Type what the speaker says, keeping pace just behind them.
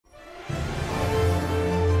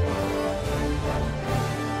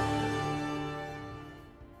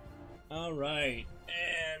Alright,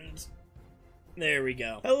 and there we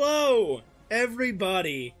go. Hello,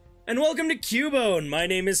 everybody, and welcome to Cubone. My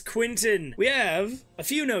name is Quentin. We have a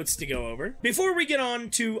few notes to go over. Before we get on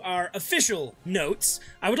to our official notes,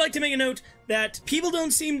 I would like to make a note that people don't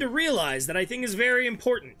seem to realize that I think is very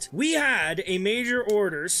important. We had a major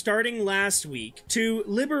order starting last week to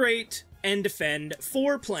liberate and defend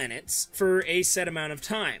 4 planets for a set amount of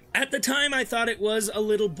time. At the time, I thought it was a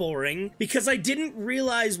little boring because I didn't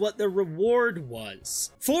realize what the reward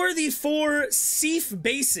was. For the 4 Seaf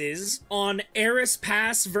bases on Eris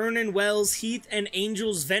Pass, Vernon Wells, Heath, and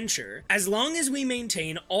Angel's Venture, as long as we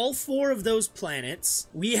maintain all 4 of those planets,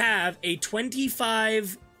 we have a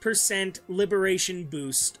 25% liberation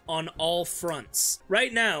boost on all fronts.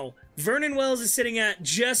 Right now, Vernon Wells is sitting at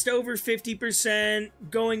just over 50%,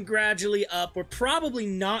 going gradually up. We're probably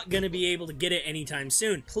not going to be able to get it anytime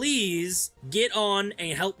soon. Please get on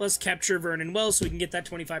and help us capture Vernon Wells so we can get that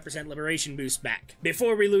 25% liberation boost back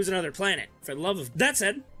before we lose another planet, for the love of... That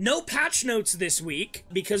said, no patch notes this week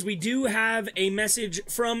because we do have a message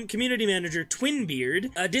from community manager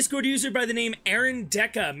Twinbeard. A Discord user by the name Aaron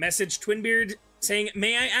Deca messaged Twinbeard saying,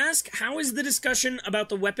 "May I ask, how is the discussion about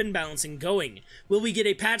the weapon balancing going? Will we get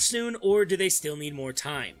a patch soon, or do they still need more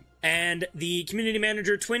time?" And the community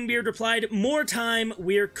manager Twinbeard replied, "More time,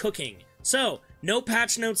 we're cooking." So, no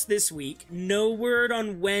patch notes this week, no word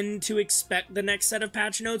on when to expect the next set of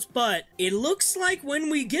patch notes, but it looks like when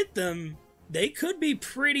we get them, they could be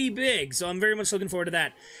pretty big, so I'm very much looking forward to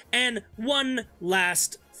that. And one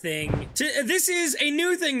last thing. This is a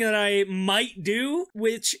new thing that I might do,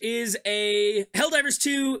 which is a Helldivers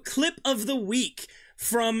 2 clip of the week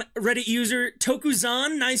from Reddit user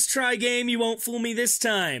Tokuzan. Nice try, game. You won't fool me this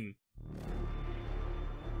time.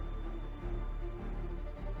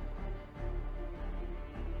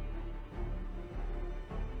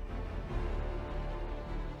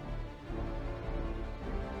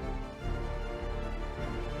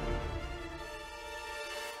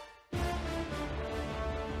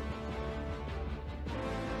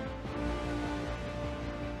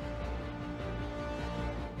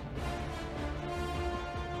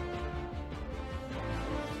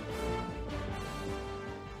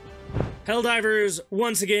 Helldivers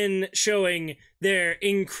once again showing their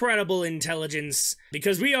incredible intelligence,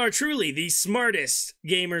 because we are truly the smartest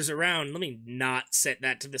gamers around. Let me not set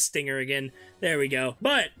that to the stinger again. There we go.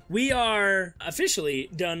 But we are officially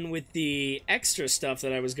done with the extra stuff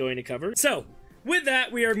that I was going to cover. So, with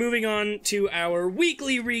that, we are moving on to our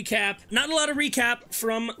weekly recap. Not a lot of recap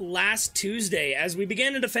from last Tuesday, as we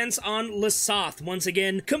began a defense on Lesoth, once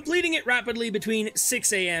again, completing it rapidly between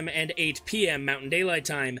 6 a.m. and 8 p.m. Mountain Daylight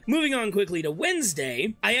Time. Moving on quickly to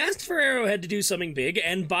Wednesday, I asked for Arrowhead to do something big,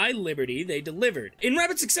 and by Liberty, they delivered. In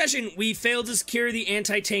rapid succession, we failed to secure the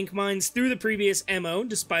anti-tank mines through the previous MO,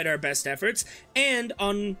 despite our best efforts, and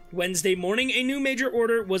on Wednesday morning, a new major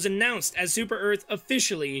order was announced as Super Earth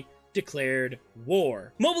officially declared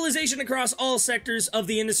war. Mobilization across all sectors of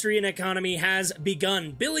the industry and economy has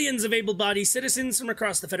begun. Billions of able-bodied citizens from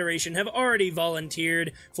across the Federation have already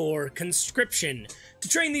volunteered for conscription. To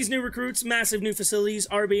train these new recruits, massive new facilities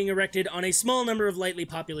are being erected on a small number of lightly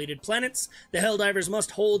populated planets. The Helldivers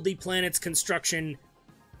must hold the planet's construction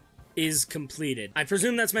is completed. I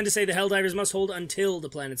presume that's meant to say the Helldivers must hold until the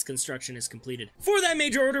planet's construction is completed. For that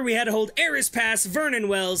major order, we had to hold Eris Pass, Vernon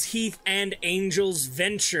Wells, Heath, and Angel's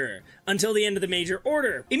Venture until the end of the major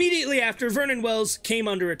order. Immediately after, Vernon Wells came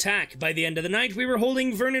under attack. By the end of the night, we were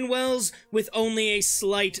holding Vernon Wells with only a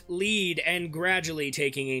slight lead and gradually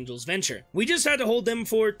taking Angel's Venture. We just had to hold them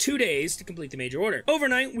for 2 days to complete the major order.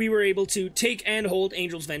 Overnight, we were able to take and hold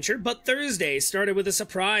Angel's Venture, but Thursday started with a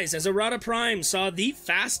surprise as Errata Prime saw the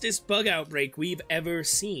fastest bug outbreak we've ever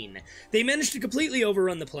seen. They managed to completely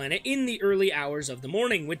overrun the planet in the early hours of the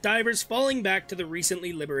morning, with divers falling back to the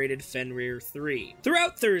recently liberated Fenrir 3.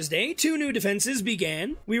 Throughout Thursday, 2 new defenses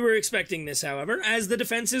began. We were expecting this, however, as the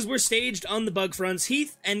defenses were staged on the bug front's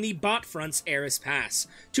Heath and the bot front's Eris Pass,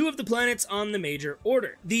 2 of the planets on the major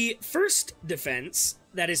order. The first defense,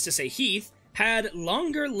 that is to say Heath, had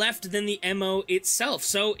longer left than the MO itself,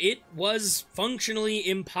 so it was functionally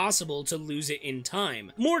impossible to lose it in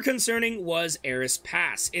time. More concerning was Eris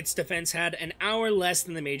Pass. Its defense had an hour less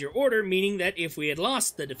than the major order, meaning that if we had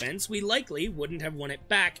lost the defense, we likely wouldn't have won it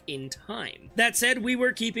back in time. That said, we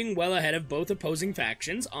were keeping well ahead of both opposing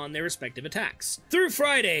factions on their respective attacks. Through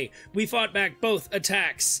Friday, we fought back both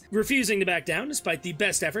attacks, refusing to back down despite the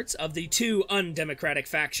best efforts of the 2 undemocratic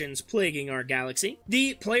factions plaguing our galaxy.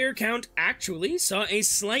 The player count actually actually saw a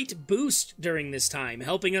slight boost during this time,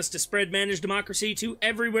 helping us to spread managed democracy to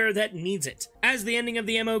everywhere that needs it. As the ending of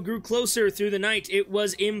the MO grew closer through the night, it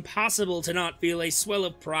was impossible to not feel a swell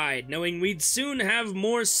of pride, knowing we'd soon have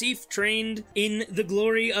more Seif trained in the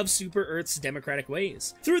glory of Super Earth's democratic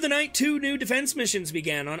ways. Through the night, 2 new defense missions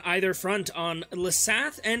began on either front on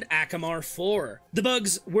Lasath and Akamar 4. The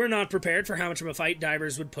bugs were not prepared for how much of a fight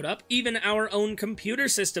divers would put up. Even our own computer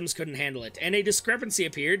systems couldn't handle it, and a discrepancy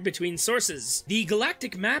appeared between sources. The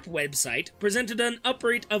Galactic Map website presented an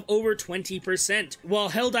uprate of over 20%, while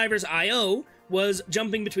Helldivers IO was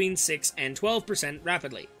jumping between 6 and 12%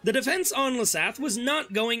 rapidly. The defense on Lasath was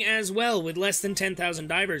not going as well with less than 10,000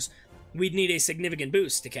 divers. We'd need a significant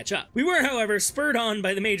boost to catch up. We were, however, spurred on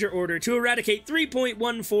by the major order to eradicate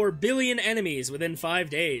 3.14 billion enemies within 5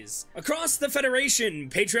 days. Across the Federation,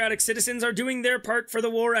 patriotic citizens are doing their part for the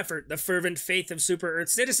war effort. The fervent faith of Super Earth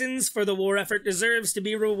citizens for the war effort deserves to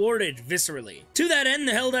be rewarded viscerally. To that end,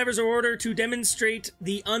 the Helldivers are ordered to demonstrate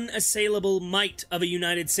the unassailable might of a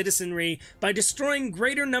united citizenry by destroying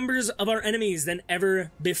greater numbers of our enemies than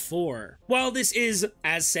ever before. While this is,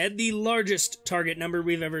 as said, the largest target number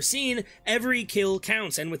we've ever seen, every kill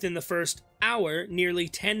counts, and within the first hour, nearly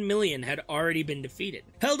 10 million had already been defeated.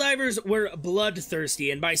 Helldivers were bloodthirsty,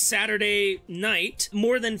 and by Saturday night,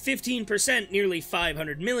 more than 15%, nearly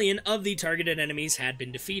 500 million, of the targeted enemies had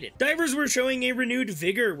been defeated. Divers were showing a renewed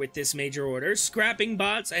vigor with this major order, scrapping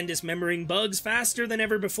bots and dismembering bugs faster than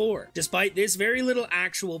ever before. Despite this, very little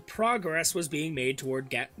actual progress was being made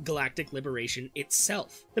toward galactic liberation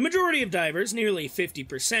itself. The majority of divers, nearly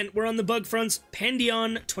 50%, were on the bug front's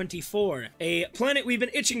Pandion 24, a planet we've been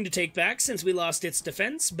itching to take back since we lost its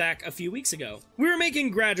defense back a few weeks ago. We were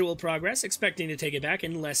making gradual progress, expecting to take it back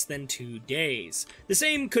in less than 2 days. The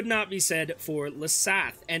same could not be said for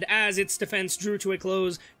Lasath, and as its defense drew to a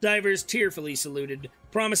close, divers tearfully saluted,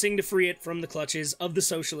 promising to free it from the clutches of the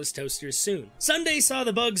socialist toasters soon. Sunday saw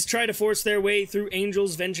the bugs try to force their way through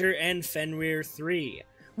Angel's Venture and Fenrir 3.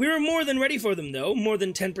 We were more than ready for them, though, more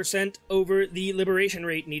than 10% over the liberation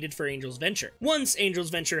rate needed for Angel's Venture. Once Angel's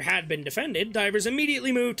Venture had been defended, divers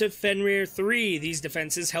immediately moved to Fenrir 3. These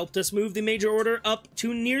defenses helped us move the major order up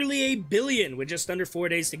to nearly 1 billion with just under 4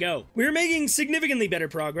 days to go. We were making significantly better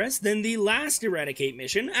progress than the last Eradicate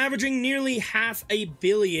mission, averaging nearly 500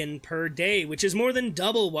 million per day, which is more than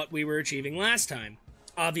double what we were achieving last time.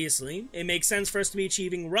 Obviously, it makes sense for us to be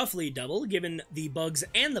achieving roughly double, given the bugs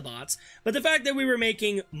and the bots, but the fact that we were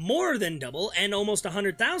making more than double, and almost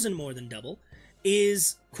 100,000 more than double,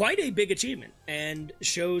 is quite a big achievement, and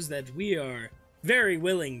shows that we are very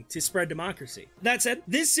willing to spread democracy. That said,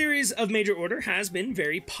 this series of Major Order has been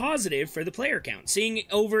very positive for the player count, seeing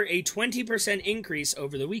over a 20% increase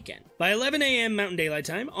over the weekend. By 11 AM Mountain Daylight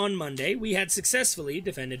Time on Monday, we had successfully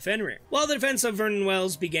defended Fenrir. While the defense of Vernon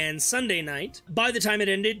Wells began Sunday night, by the time it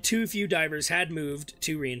ended, too few divers had moved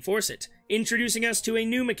to reinforce it, introducing us to a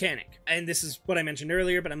new mechanic. And this is what I mentioned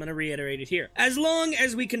earlier, but I'm going to reiterate it here. As long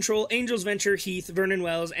as we control Angel's Venture, Heath, Vernon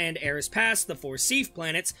Wells, and Eris Pass, the 4 Seif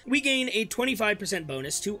planets, we gain a 25%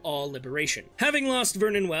 bonus to all liberation. Having lost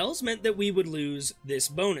Vernon Wells meant that we would lose this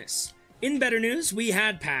bonus. In better news, we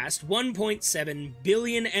had passed 1.7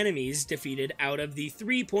 billion enemies defeated out of the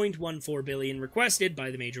 3.14 billion requested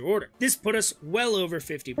by the Major Order. This put us well over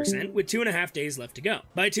 50%, with 2.5 days left to go.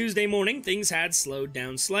 By Tuesday morning, things had slowed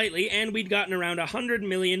down slightly, and we'd gotten around 100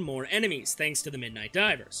 million more enemies, thanks to the Midnight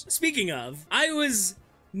Divers. Speaking of, I was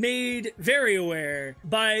made very aware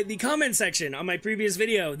by the comment section on my previous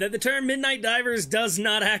video that the term Midnight Divers does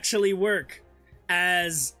not actually work,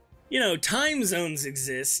 as, you know, time zones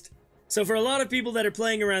exist. So for a lot of people that are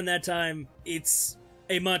playing around that time, it's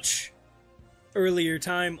a much earlier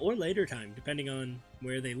time or later time, depending on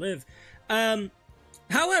where they live.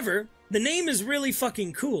 However, the name is really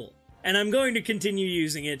fucking cool, and I'm going to continue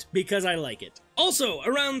using it because I like it. Also,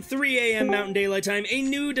 around 3 AM Mountain Daylight Time, a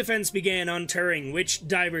new defense began on Turing, which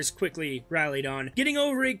divers quickly rallied on, getting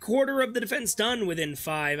over a quarter of the defense done within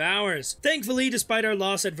 5 hours. Thankfully, despite our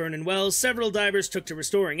loss at Vernon Wells, several divers took to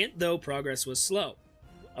restoring it, though progress was slow.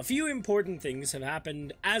 A few important things have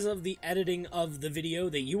happened as of the editing of the video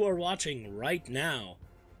that you are watching right now.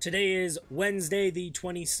 Today is Wednesday, the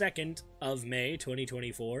 22nd of May,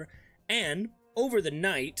 2024, and over the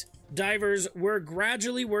night, divers were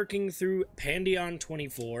gradually working through Pandion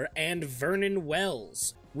 24 and Vernon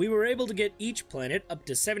Wells. We were able to get each planet up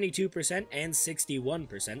to 72% and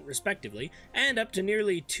 61% respectively, and up to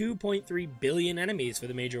nearly 2.3 billion enemies for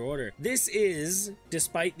the Major Order. This is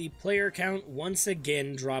despite the player count once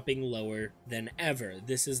again dropping lower than ever.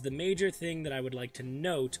 This is the major thing that I would like to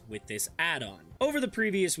note with this add-on. Over the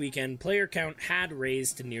previous weekend, player count had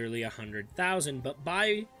raised to nearly 100,000, but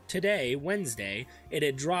by today, Wednesday, it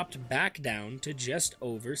had dropped back down to just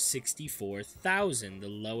over 64,000, the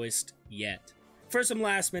lowest yet. For some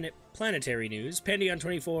last-minute planetary news, Pandion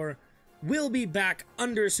 24 will be back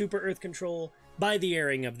under Super Earth control by the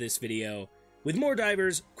airing of this video, with more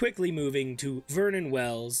divers quickly moving to Vernon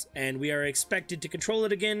Wells, and we are expected to control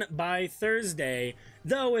it again by Thursday,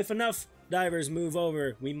 though if enough divers move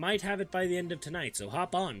over, we might have it by the end of tonight, so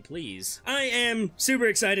hop on, please. I am super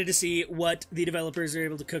excited to see what the developers are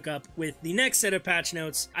able to cook up with the next set of patch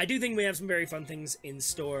notes. I do think we have some very fun things in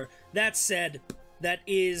store. That said, that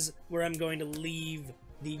is where I'm going to leave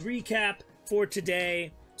the recap for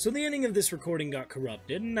today. So the ending of this recording got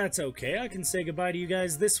corrupted, and that's okay. I can say goodbye to you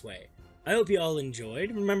guys this way. I hope you all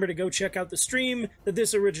enjoyed. Remember to go check out the stream that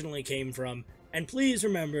this originally came from, and please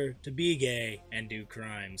remember to be gay and do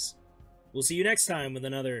crimes. We'll see you next time with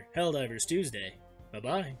another Helldivers Tuesday.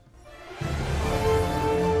 Bye-bye.